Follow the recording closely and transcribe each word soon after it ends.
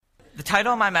The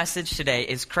title of my message today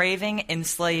is Craving,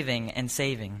 Enslaving, and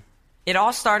Saving. It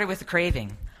all started with a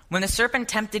craving. When the serpent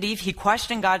tempted Eve, he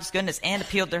questioned God's goodness and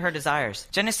appealed to her desires.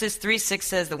 Genesis 3:6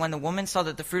 says that when the woman saw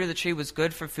that the fruit of the tree was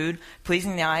good for food,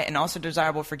 pleasing the eye, and also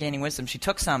desirable for gaining wisdom, she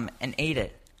took some and ate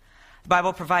it. The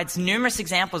Bible provides numerous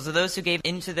examples of those who gave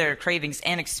into their cravings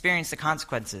and experienced the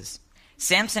consequences.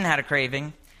 Samson had a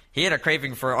craving. He had a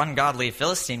craving for ungodly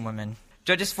Philistine women.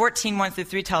 Judges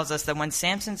 14:1-3 tells us that when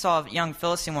Samson saw a young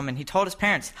Philistine woman, he told his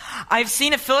parents, "I've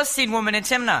seen a Philistine woman in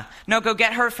Timnah. No, go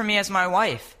get her for me as my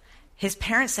wife." His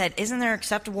parents said, "Isn't there an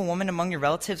acceptable woman among your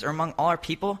relatives or among all our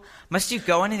people? Must you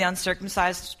go into the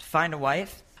uncircumcised to find a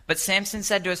wife?" But Samson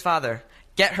said to his father,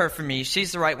 "Get her for me.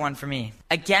 She's the right one for me."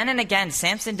 Again and again,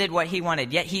 Samson did what he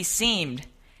wanted, yet he seemed,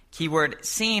 keyword,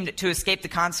 seemed to escape the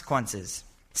consequences.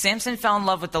 Samson fell in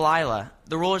love with Delilah.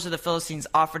 The rulers of the Philistines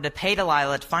offered to pay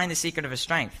Delilah to find the secret of his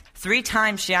strength. 3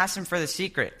 times she asked him for the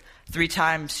secret. 3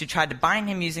 times she tried to bind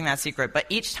him using that secret, but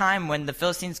each time when the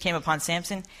Philistines came upon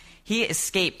Samson, he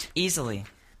escaped easily.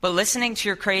 But listening to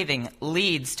your craving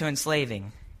leads to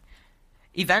enslaving.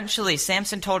 Eventually,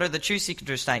 Samson told her the true secret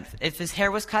of his strength. If his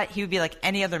hair was cut, he would be like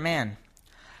any other man.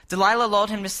 Delilah lulled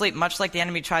him to sleep, much like the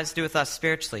enemy tries to do with us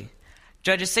spiritually.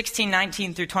 Judges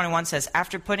 16:19-21 says,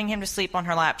 after putting him to sleep on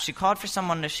her lap, she called for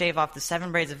someone to shave off the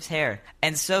 7 braids of his hair,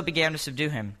 and so began to subdue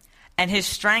him. And his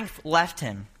strength left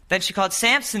him. Then she called,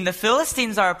 "Samson, the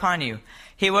Philistines are upon you."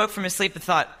 He awoke from his sleep and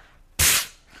thought,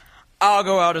 "I'll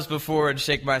go out as before and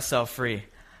shake myself free."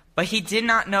 But he did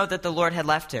not know that the Lord had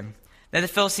left him. Then the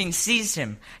Philistines seized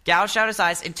him, gouged out his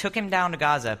eyes, and took him down to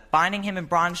Gaza. Binding him in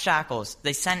bronze shackles,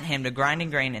 they sent him to grinding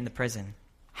grain in the prison.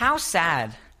 How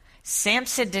sad.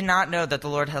 Samson did not know that the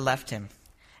Lord had left him.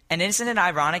 And isn't it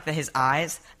ironic that his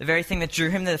eyes, the very thing that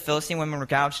drew him to the Philistine women, were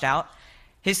gouged out?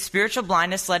 His spiritual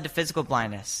blindness led to physical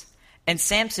blindness. And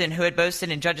Samson, who had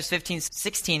boasted in Judges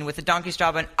 15:16, with a donkey's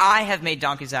jawbone, I have made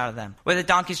donkeys out of them. With a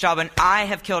donkey's jawbone, I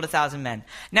have killed 1,000 men.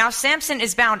 Now Samson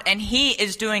is bound, and he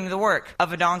is doing the work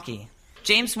of a donkey.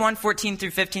 James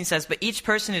 1:14-15 says, but each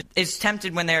person is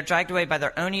tempted when they are dragged away by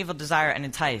their own evil desire and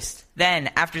enticed. Then,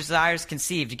 after desire is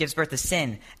conceived, it gives birth to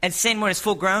sin. And sin, when it is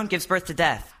full grown, gives birth to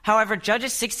death. However,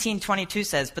 Judges 16:22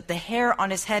 says, but the hair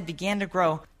on his head began to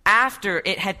grow after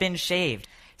it had been shaved.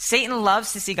 Satan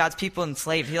loves to see God's people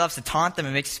enslaved. He loves to taunt them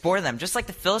and make sport of them, just like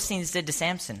the Philistines did to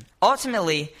Samson.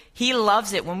 Ultimately, he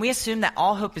loves it when we assume that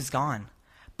all hope is gone.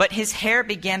 But his hair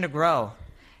began to grow.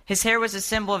 His hair was a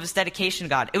symbol of his dedication to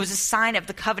God. It was a sign of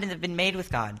the covenant that had been made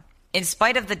with God. In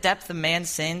spite of the depth of man's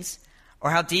sins,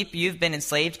 or how deep you've been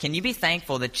enslaved, can you be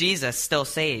thankful that Jesus still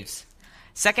saves?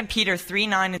 2 Peter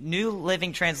 3:9, New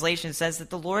Living Translation, says that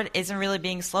the Lord isn't really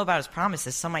being slow about his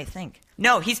promises, some might think.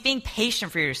 No, he's being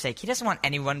patient for your sake. He doesn't want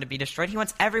anyone to be destroyed. He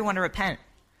wants everyone to repent.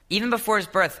 Even before his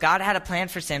birth, God had a plan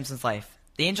for Samson's life.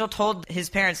 The angel told his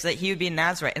parents that he would be a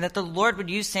Nazarite and that the Lord would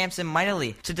use Samson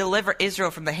mightily to deliver Israel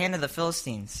from the hand of the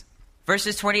Philistines.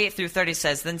 Verses 28-30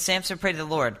 says, then Samson prayed to the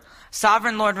Lord,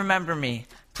 Sovereign Lord, remember me.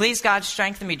 Please, God,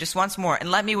 strengthen me just once more, and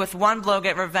let me with one blow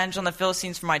get revenge on the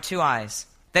Philistines for my 2 eyes.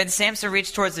 Then Samson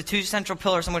reached towards the 2 central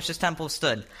pillars on which his temple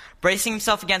stood, bracing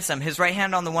himself against them, his right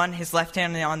hand on the one, his left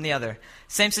hand on the other.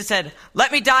 Samson said,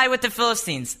 let me die with the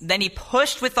Philistines. Then he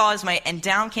pushed with all his might, and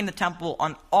down came the temple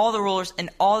on all the rulers and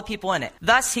all the people in it.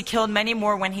 Thus he killed many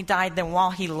more when he died than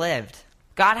while he lived.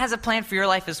 God has a plan for your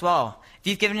life as well. If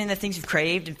you've given in the things you've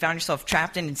craved and found yourself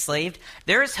trapped and enslaved,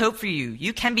 there is hope for you.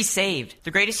 You can be saved.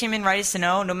 The greatest human right is to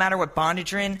know, no matter what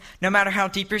bondage you're in, no matter how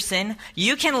deep your sin,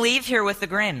 you can leave here with a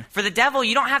grin. For the devil,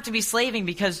 you don't have to be slaving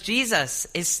because Jesus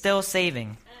is still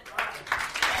saving.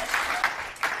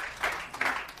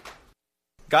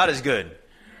 God is good.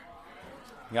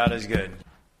 God is good.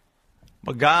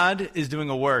 But God is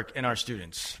doing a work in our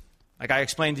students. Like I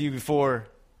explained to you before,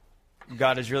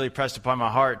 God has really pressed upon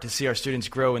my heart to see our students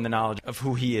grow in the knowledge of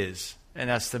who He is. And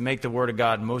that's to make the Word of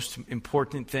God the most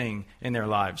important thing in their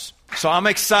lives. So I'm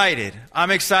excited.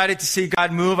 I'm excited to see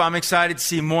God move. I'm excited to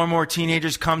see more and more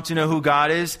teenagers come to know who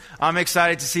God is. I'm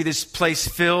excited to see this place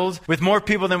filled with more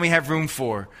people than we have room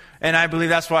for. And I believe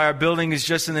that's why our building is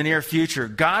just in the near future.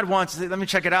 God wants, let me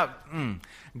check it out.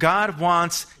 God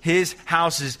wants His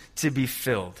houses to be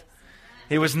filled.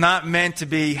 It was not meant to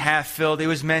be half filled. It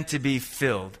was meant to be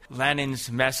filled.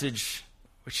 Landon's message,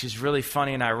 which is really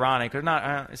funny and ironic, or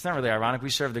not, it's not really ironic. We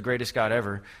serve the greatest God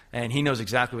ever, and He knows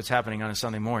exactly what's happening on a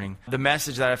Sunday morning. The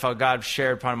message that I felt God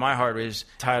shared upon my heart is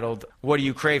titled, What Are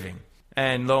You Craving?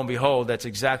 And lo and behold, that's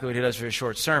exactly what He does for a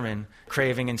short sermon,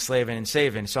 craving, enslaving, and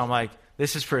saving. So I'm like,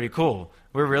 this is pretty cool.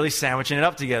 We're really sandwiching it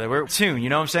up together. We're tuned, you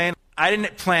know what I'm saying? I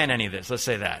didn't plan any of this, let's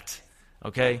say that,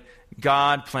 okay?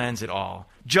 God plans it all.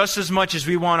 Just as much as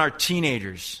we want our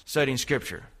teenagers studying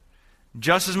Scripture,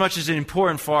 just as much as it's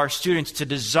important for our students to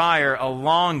desire a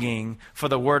longing for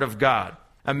the Word of God.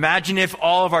 Imagine if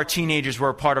all of our teenagers were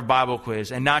a part of Bible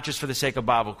quiz, and not just for the sake of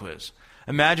Bible quiz.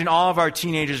 Imagine all of our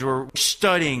teenagers were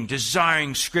studying,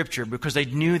 desiring Scripture, because they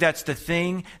knew that's the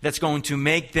thing that's going to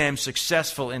make them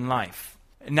successful in life.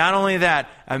 And not only that,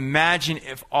 imagine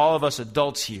if all of us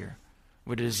adults here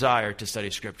would desire to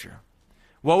study Scripture.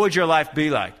 What would your life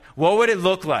be like? What would it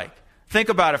look like? Think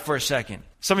about it for a second.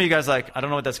 Some of you guys are like, I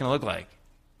don't know what that's going to look like.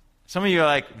 Some of you are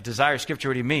like, desire Scripture,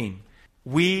 what do you mean?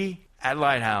 We at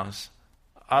Lighthouse,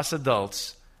 us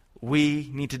adults, we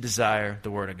need to desire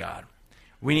the Word of God.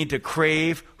 We need to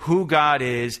crave who God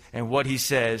is and what He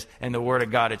says and the Word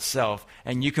of God itself.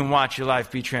 And you can watch your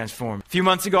life be transformed. A few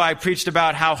months ago, I preached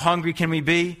about how hungry can we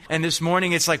be. And this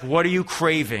morning, it's like, what are you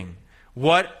craving?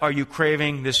 What are you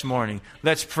craving this morning?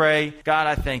 Let's pray. God,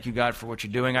 I thank you, God, for what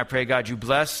you're doing. I pray, God, you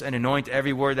bless and anoint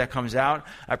every word that comes out.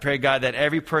 I pray, God, that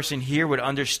every person here would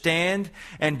understand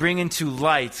and bring into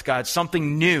light, God,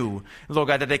 something new. Lord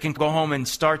God, that they can go home and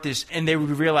start this and they would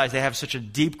realize they have such a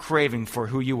deep craving for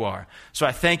who you are. So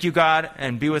I thank you, God,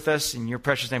 and be with us in your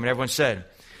precious name. And everyone said,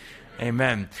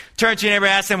 amen. Turn to your neighbor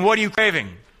and ask them, what are you craving?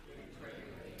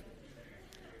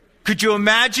 Could you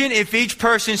imagine if each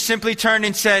person simply turned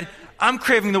and said, I'm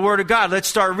craving the Word of God. Let's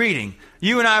start reading.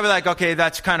 You and I were like, okay,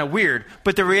 that's kind of weird.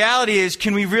 But the reality is,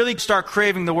 can we really start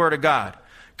craving the Word of God?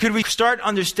 Could we start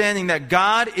understanding that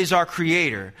God is our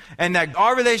Creator and that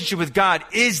our relationship with God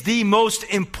is the most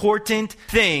important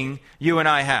thing you and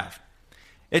I have?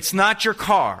 It's not your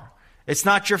car. It's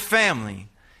not your family.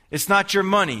 It's not your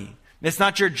money. It's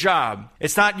not your job.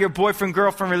 It's not your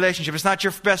boyfriend-girlfriend relationship. It's not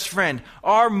your best friend.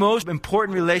 Our most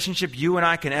important relationship you and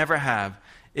I can ever have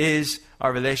is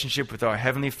our relationship with our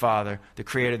Heavenly Father, the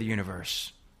Creator of the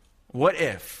universe. What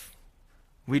if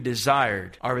we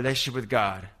desired our relationship with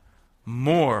God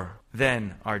more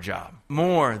than our job,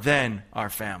 more than our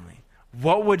family?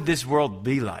 What would this world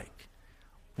be like?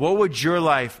 What would your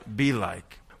life be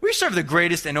like? We serve the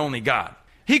greatest and only God.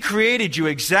 He created you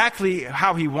exactly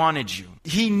how He wanted you.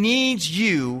 He needs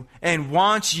you and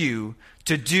wants you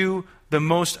to do the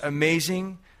most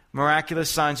amazing, miraculous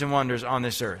signs and wonders on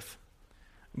this earth.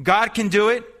 God can do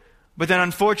it, but then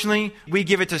unfortunately, we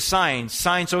give it to science.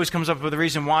 Science always comes up with a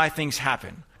reason why things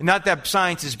happen. Not that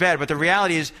science is bad, but the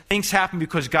reality is things happen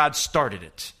because God started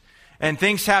it. And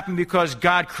things happen because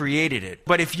God created it.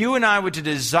 But if you and I were to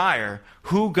desire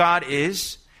who God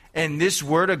is, and this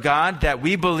Word of God that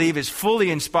we believe is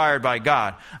fully inspired by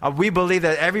God, we believe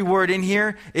that every word in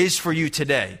here is for you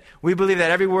today. We believe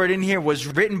that every word in here was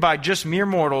written by just mere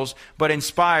mortals, but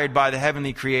inspired by the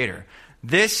Heavenly Creator.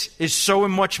 This is so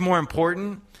much more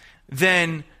important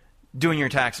than doing your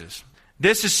taxes.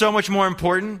 This is so much more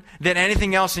important than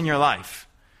anything else in your life.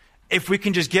 If we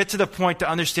can just get to the point to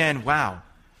understand, wow,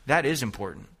 that is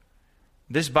important.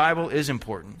 This Bible is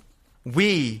important.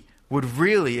 We would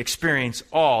really experience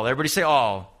all, everybody say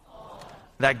all,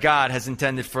 that God has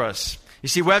intended for us. You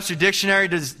see, Webster Dictionary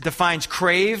defines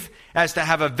crave as to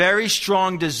have a very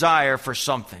strong desire for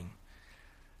something.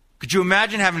 Could you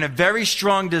imagine having a very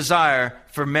strong desire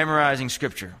for memorizing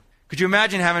Scripture? Could you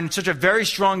imagine having such a very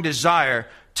strong desire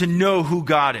to know who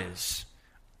God is?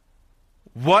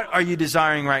 What are you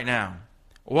desiring right now?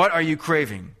 What are you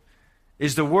craving?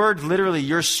 Is the Word literally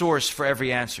your source for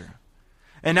every answer?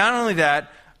 And not only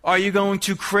that, are you going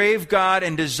to crave God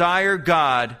and desire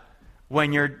God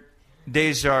when your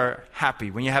days are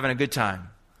happy, when you're having a good time?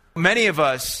 Many of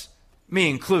us, me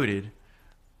included,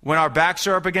 when our backs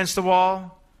are up against the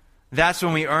wall, that's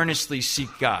when we earnestly seek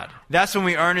God. That's when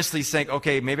we earnestly think,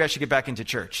 okay, maybe I should get back into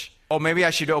church. Or maybe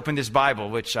I should open this Bible,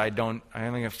 which I'm only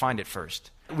going to find it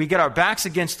first. We get our backs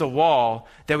against the wall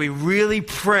that we really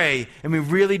pray and we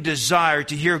really desire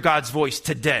to hear God's voice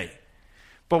today.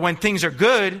 But when things are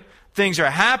good, things are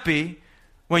happy,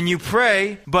 when you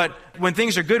pray, but when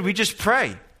things are good, we just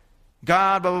pray.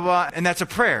 God, blah, blah, blah, and that's a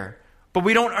prayer. But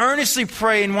we don't earnestly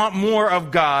pray and want more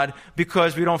of God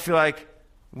because we don't feel like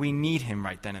we need Him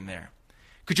right then and there.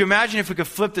 Could you imagine if we could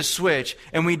flip the switch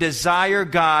and we desire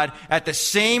God at the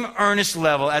same earnest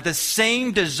level, at the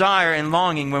same desire and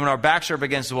longing when our backs are up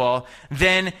against the wall,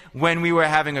 than when we were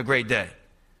having a great day?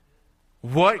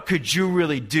 What could you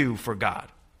really do for God?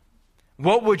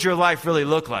 What would your life really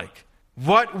look like?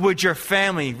 What would your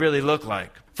family really look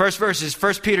like? First verse is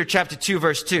 1 Peter chapter 2,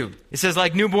 verse 2. It says,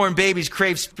 like newborn babies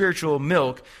crave spiritual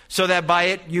milk, so that by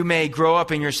it you may grow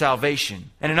up in your salvation.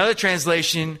 And another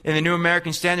translation, in the New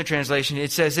American Standard Translation,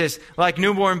 it says this, like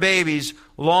newborn babies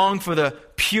long for the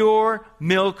pure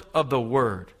milk of the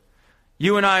Word.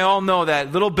 You and I all know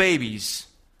that little babies,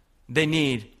 they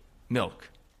need milk.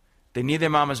 They need their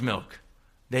mama's milk.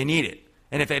 They need it.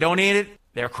 And if they don't eat it,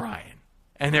 they're crying.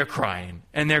 And they're crying.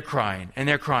 And they're crying. And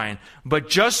they're crying. But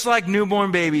just like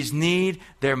newborn babies need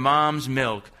their mom's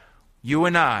milk, you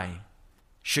and I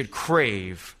should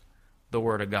crave the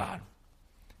Word of God.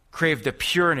 Crave the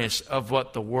pureness of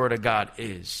what the Word of God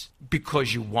is,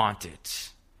 because you want it.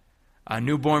 A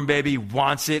newborn baby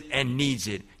wants it and needs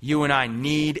it. You and I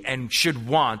need and should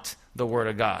want the Word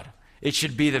of God. It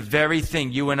should be the very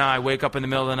thing. You and I wake up in the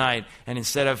middle of the night, and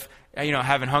instead of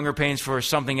having hunger pains for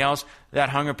something else, that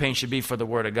hunger pain should be for the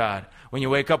Word of God. When you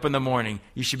wake up in the morning,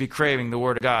 you should be craving the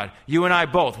Word of God. You and I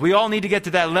both. We all need to get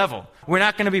to that level. We're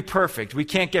not going to be perfect. We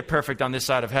can't get perfect on this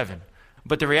side of heaven.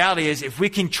 But the reality is, if we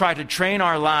can try to train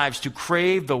our lives to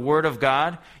crave the Word of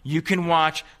God, you can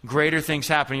watch greater things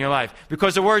happen in your life.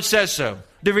 Because the Word says so.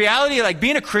 The reality, like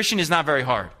being a Christian is not very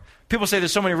hard. People say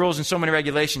there's so many rules and so many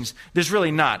regulations. There's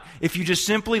really not. If you just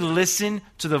simply listen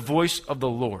to the voice of the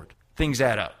Lord, things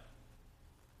add up.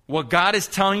 What God is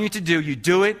telling you to do, you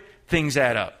do it, things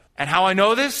add up. And how I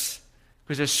know this?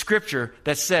 Because there's scripture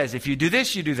that says, if you do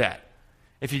this, you do that.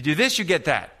 If you do this, you get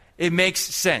that. It makes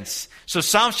sense. So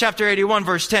Psalms chapter 81,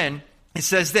 verse 10, it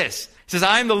says this. It says,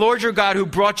 I am the Lord your God who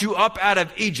brought you up out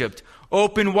of Egypt.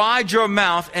 Open wide your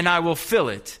mouth, and I will fill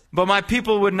it. But my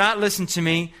people would not listen to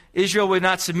me. Israel would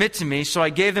not submit to me. So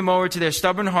I gave them over to their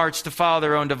stubborn hearts to follow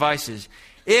their own devices.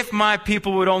 If my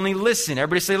people would only listen.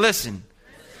 Everybody say listen.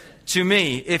 To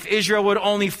me, if Israel would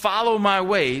only follow my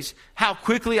ways, how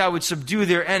quickly I would subdue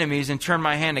their enemies and turn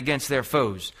my hand against their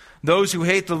foes. Those who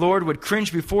hate the Lord would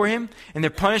cringe before him, and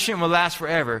their punishment will last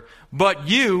forever. But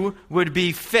you would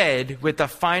be fed with the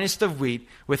finest of wheat.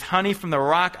 With honey from the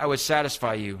rock I would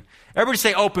satisfy you. Everybody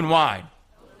say open wide.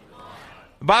 Open wide.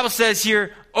 The Bible says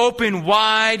here, open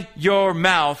wide your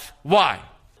mouth. Why?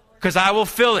 Because I will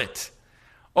fill it.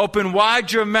 Open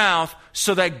wide your mouth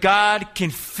so that God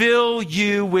can fill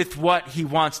you with what he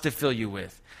wants to fill you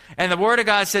with. And the Word of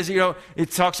God says,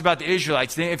 it talks about the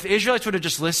Israelites. If the Israelites would have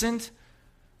just listened,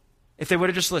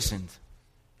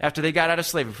 after they got out of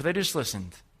slavery, if they just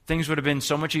listened, things would have been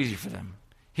so much easier for them.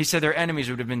 He said their enemies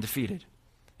would have been defeated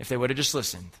if they would have just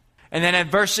listened. And then at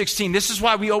verse 16, this is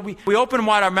why we open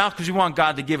wide our mouth, because we want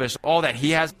God to give us all that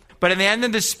he has. But at the end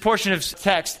of this portion of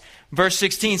text, verse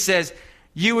 16 says,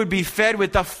 you would be fed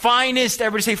with the finest,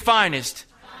 everybody say finest.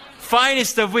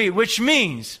 Finest of wheat, which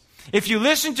means if you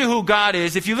listen to who God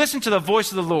is, if you listen to the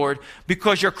voice of the Lord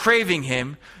because you're craving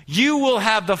him, you will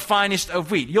have the finest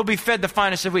of wheat. You'll be fed the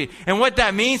finest of wheat. And what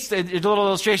that means, a little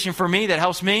illustration for me that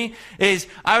helps me, is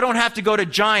I don't have to go to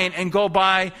Giant and go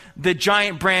buy the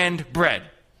Giant brand bread.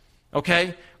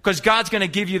 Okay? Because God's going to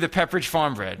give you the Pepperidge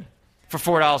Farm bread for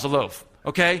 $4 a loaf.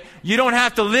 Okay? You don't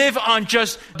have to live on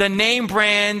just the name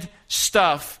brand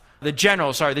stuff, the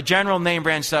general name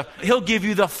brand stuff. He'll give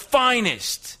you the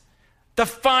finest. The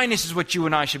finest is what you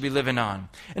and I should be living on.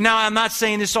 And now I'm not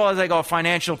saying this all as like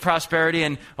financial prosperity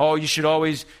and, you should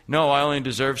always, no, I only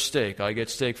deserve steak. I get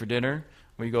steak for dinner.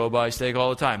 We go buy steak all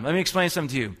the time. Let me explain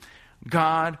something to you.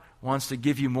 God wants to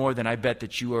give you more than I bet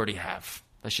that you already have.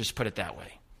 Let's just put it that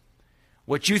way.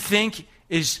 What you think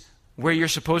is where you're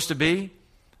supposed to be,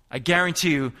 I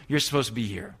guarantee you're supposed to be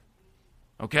here.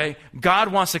 Okay?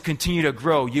 God wants to continue to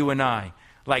grow you and I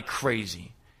like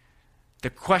crazy. The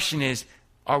question is,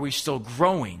 are we still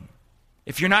growing?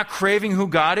 If you're not craving who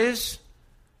God is,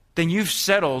 then you've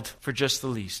settled for just the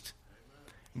least.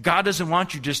 God doesn't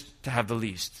want you just to have the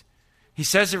least. He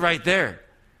says it right there.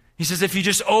 He says, if you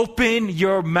just open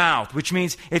your mouth, which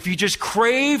means if you just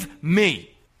crave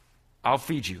me, I'll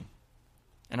feed you.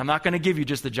 And I'm not going to give you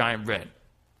just the Giant bread.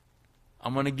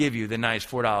 I'm going to give you the nice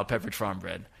 $4 Pepperidge Farm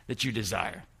bread that you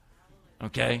desire.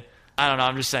 Okay? I don't know,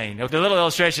 I'm just saying. The little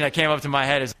illustration that came up to my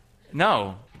head is,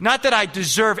 no, not that I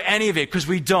deserve any of it, because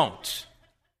we don't.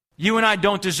 You and I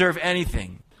don't deserve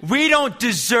anything. We don't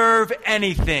deserve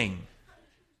anything.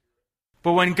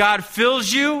 But when God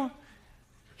fills you,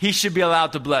 he should be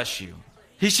allowed to bless you.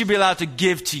 He should be allowed to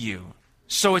give to you.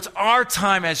 So it's our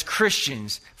time as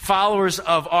Christians, followers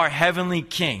of our heavenly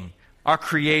King, our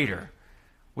Creator.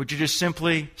 Would you just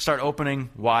simply start opening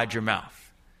wide your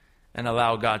mouth and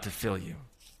allow God to fill you?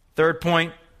 Third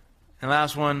point, and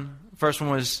last one. First one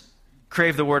was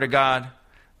crave the Word of God.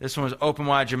 This one was open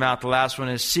wide your mouth. The last one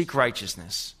is seek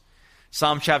righteousness.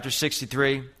 Psalm chapter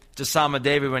 63. It's a psalm of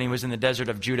David when he was in the desert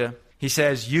of Judah. He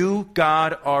says, you,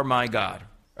 God, are my God.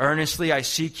 Earnestly I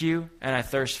seek you, and I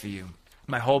thirst for you.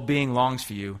 My whole being longs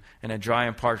for you in a dry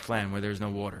and parched land where there is no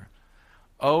water.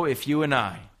 Oh, if you and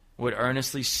I would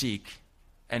earnestly seek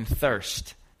and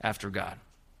thirst after God.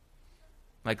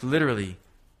 Like literally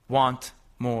want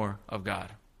more of God.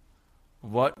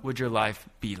 What would your life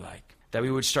be like? That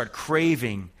we would start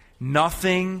craving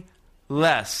nothing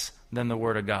less than the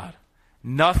Word of God.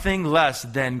 Nothing less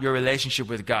than your relationship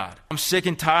with God. I'm sick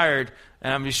and tired,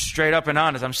 and I'm just straight up and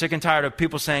honest. I'm sick and tired of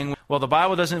people saying, well, the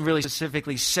Bible doesn't really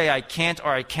specifically say I can't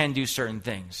or I can do certain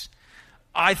things.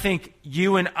 I think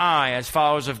you and I, as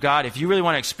followers of God, if you really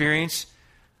want to experience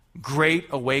great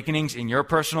awakenings in your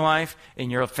personal life, in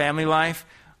your family life,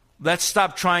 let's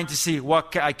stop trying to see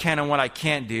what I can and what I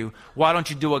can't do. Why don't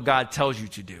you do what God tells you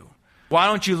to do? Why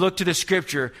don't you look to the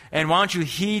Scripture, and why don't you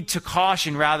heed to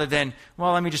caution rather than,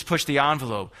 well, let me just push the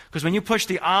envelope. Because when you push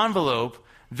the envelope,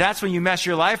 that's when you mess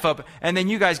your life up, and then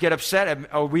you guys get upset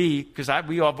at, or we, because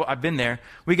I've been there,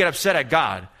 we get upset at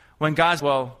God. When God's,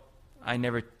 well, I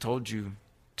never told you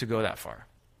to go that far.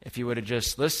 If you would have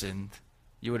just listened,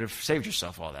 you would have saved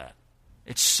yourself all that.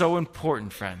 It's so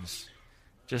important, friends,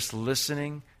 just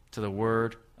listening to the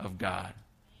Word of God.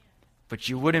 But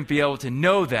you wouldn't be able to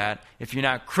know that if you're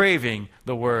not craving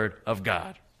the Word of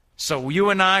God. So you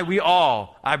and I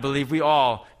believe we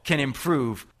all can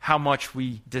improve how much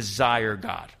we desire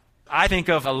God. I think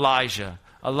of Elijah.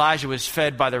 Elijah was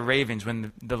fed by the ravens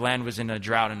when the land was in a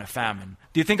drought and a famine.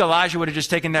 Do you think Elijah would have just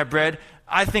taken that bread?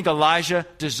 I think Elijah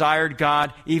desired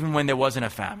God even when there wasn't a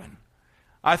famine.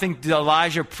 I think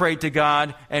Elijah prayed to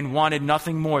God and wanted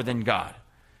nothing more than God.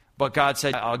 But God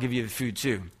said, I'll give you the food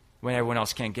too, when everyone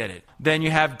else can't get it. Then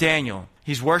you have Daniel.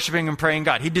 He's worshiping and praying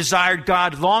God. He desired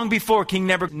God long before King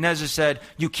Nebuchadnezzar said,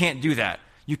 you can't do that.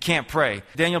 You can't pray.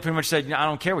 Daniel pretty much said, I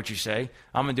don't care what you say.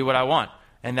 I'm going to do what I want.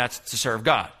 And that's to serve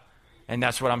God. And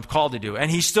that's what I'm called to do. And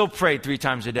he still prayed 3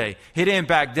 times a day. He didn't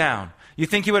back down. You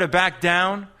think he would have backed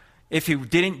down if he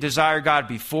didn't desire God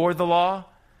before the law?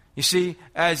 You see,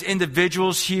 as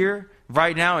individuals here,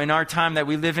 right now, in our time that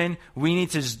we live in, we need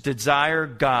to desire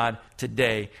God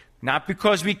today. Not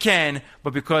because we can,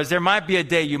 but because there might be a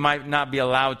day you might not be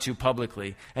allowed to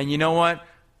publicly. And you know what?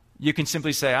 You can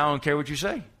simply say, I don't care what you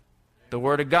say. The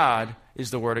Word of God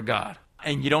is the Word of God.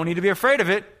 And you don't need to be afraid of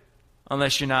it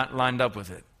unless you're not lined up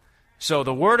with it. So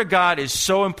the Word of God is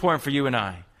so important for you and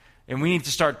I. And we need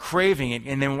to start craving it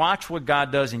and then watch what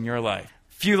God does in your life.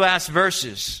 Few last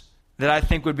verses that I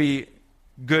think would be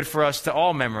good for us to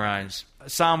all memorize.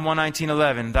 Psalm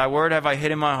 119:11, Thy word have I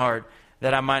hid in my heart,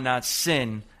 that I might not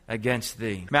sin against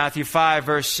thee. Matthew 5,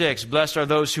 verse 6, Blessed are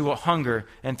those who hunger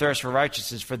and thirst for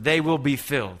righteousness, for they will be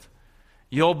filled.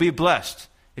 You'll be blessed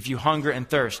if you hunger and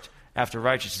thirst after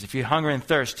righteousness, if you hunger and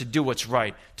thirst to do what's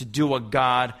right, to do what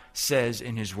God says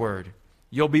in His Word.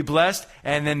 You'll be blessed,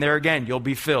 and then there again, you'll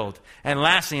be filled. And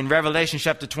lastly, in Revelation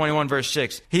chapter 21, verse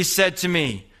 6, He said to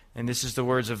me, and this is the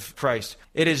words of Christ,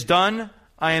 It is done.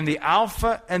 I am the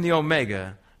Alpha and the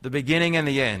Omega, the beginning and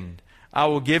the end. I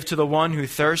will give to the one who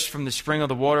thirsts from the spring of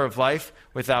the water of life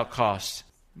without cost.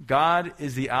 God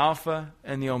is the Alpha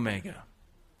and the Omega.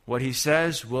 What He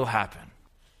says will happen.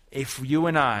 If you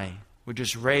and I would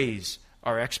just raise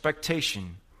our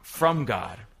expectation from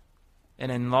God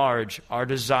and enlarge our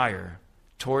desire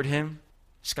toward Him,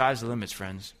 sky's the limit,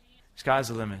 friends. Sky's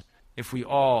the limit. If we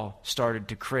all started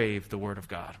to crave the Word of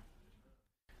God.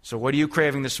 So what are you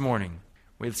craving this morning?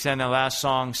 We sang the last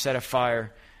song, Set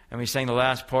Afire, and we sang the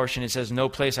last portion. It says, No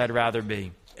place I'd rather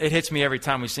be. It hits me every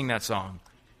time we sing that song.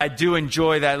 I do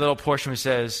enjoy that little portion which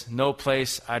says, No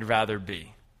place I'd rather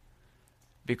be.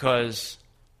 Because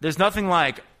there's nothing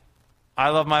like, I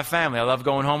love my family. I love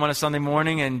going home on a Sunday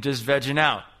morning and just vegging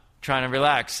out, trying to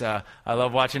relax. I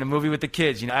love watching a movie with the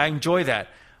kids. I enjoy that.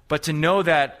 But to know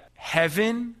that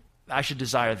heaven, I should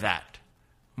desire that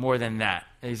more than that.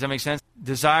 Does that make sense?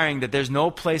 Desiring that there's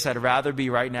no place I'd rather be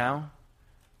right now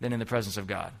than in the presence of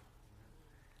God.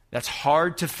 That's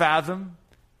hard to fathom.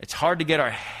 It's hard to get our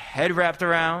head wrapped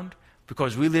around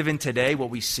because we live in today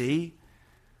what we see.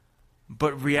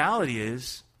 But reality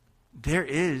is, there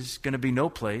is going to be no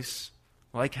place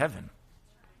like heaven.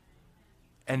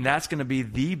 And that's going to be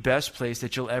the best place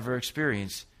that you'll ever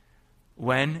experience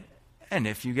when and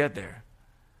if you get there.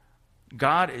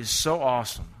 God is so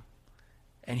awesome.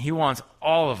 And He wants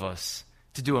all of us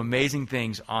to do amazing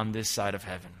things on this side of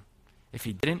heaven. If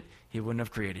He didn't, He wouldn't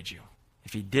have created you.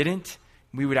 If He didn't,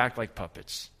 we would act like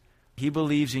puppets. He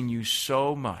believes in you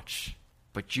so much,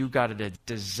 but you got to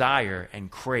desire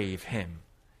and crave Him.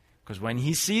 Because when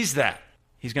He sees that,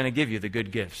 He's going to give you the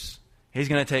good gifts. He's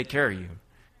going to take care of you.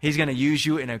 He's going to use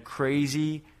you in a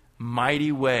crazy,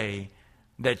 mighty way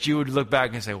that you would look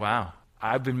back and say, wow,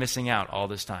 I've been missing out all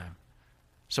this time.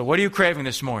 So what are you craving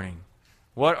this morning?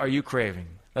 What are you craving?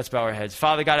 Let's bow our heads.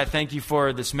 Father God, I thank You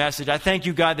for this message. I thank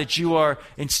You, God, that You are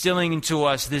instilling into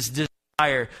us this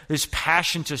desire, this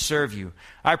passion to serve You.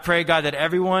 I pray, God, that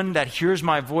everyone that hears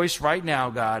my voice right now,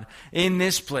 God, in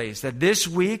this place, that this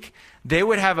week they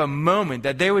would have a moment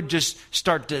that they would just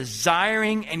start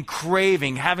desiring and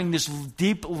craving, having this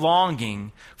deep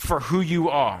longing for who you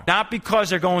are. Not because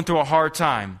they're going through a hard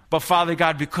time, but Father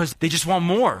God, because they just want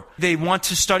more. They want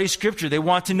to study Scripture. They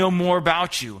want to know more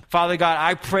about you. Father God,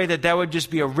 I pray that that would just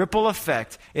be a ripple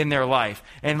effect in their life.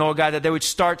 And Lord God, that they would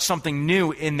start something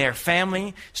new in their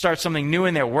family, start something new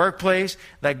in their workplace,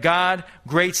 that God,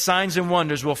 great signs and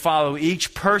wonders will follow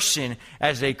each person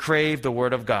as they crave the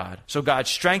Word of God. So God,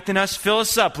 strengthen us, fill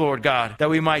us up, Lord God, that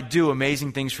we might do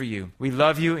amazing things for you. We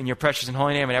love you in your precious and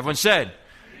holy name. And everyone said,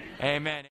 Amen.